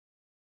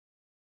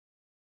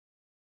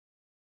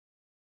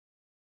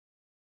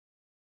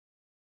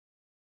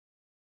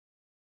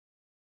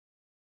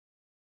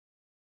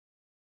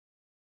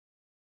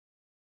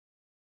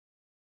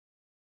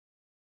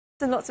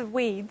And lots of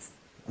weeds.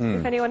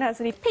 If anyone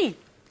has any. P.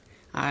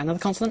 Another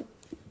consonant.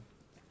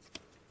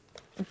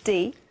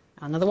 D.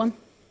 Another one.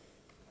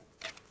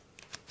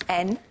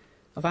 N.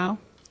 A vowel.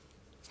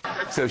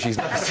 So she's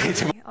not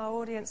Our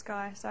audience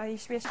guy, so you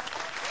should be.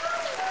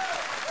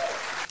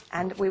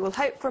 And we will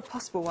hope for a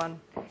possible one.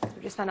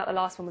 We just found out the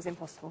last one was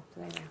impossible.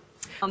 So there you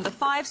go. The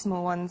 5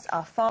 small ones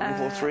are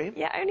 5. Or 3?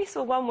 Yeah, I only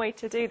saw one way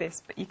to do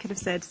this, but you could have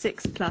said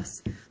 6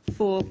 plus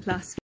 4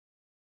 plus.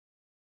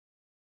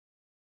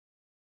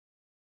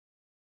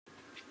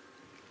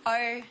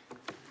 O.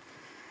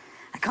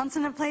 A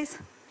consonant, please.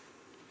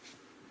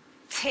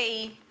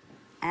 T.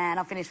 And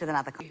I'll finish with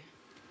another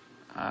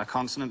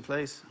Consonant,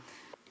 please.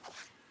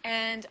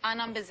 And our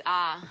numbers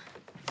are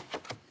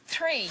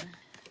 3,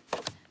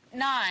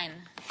 9.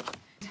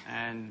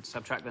 And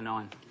subtract the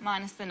 9.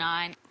 Minus the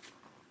 9.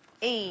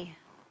 E.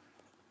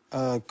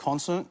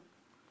 Consonant.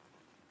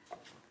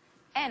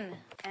 N.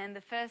 And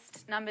the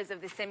first numbers of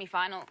the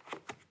semi-final.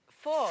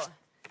 4,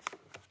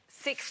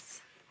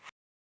 6.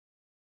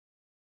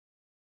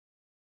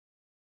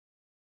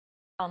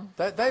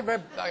 They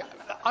read... I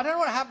don't know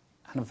what happened.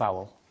 And a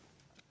vowel.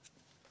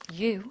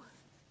 U.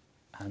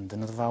 And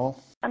another vowel.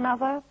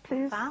 Another,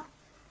 please. Vowel.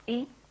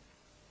 E.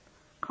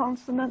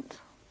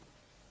 Consonant.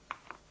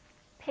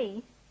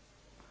 P.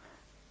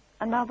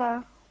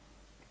 Another.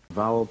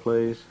 Vowel,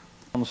 please.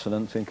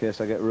 Consonant, in case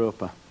I get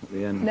roper at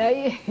the end. No,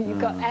 you've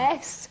got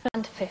S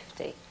and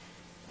 50,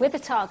 with a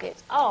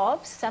target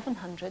of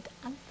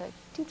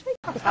 733.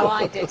 That's how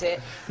I did it.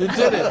 You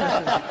did it.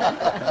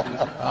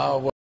 Oh,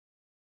 well.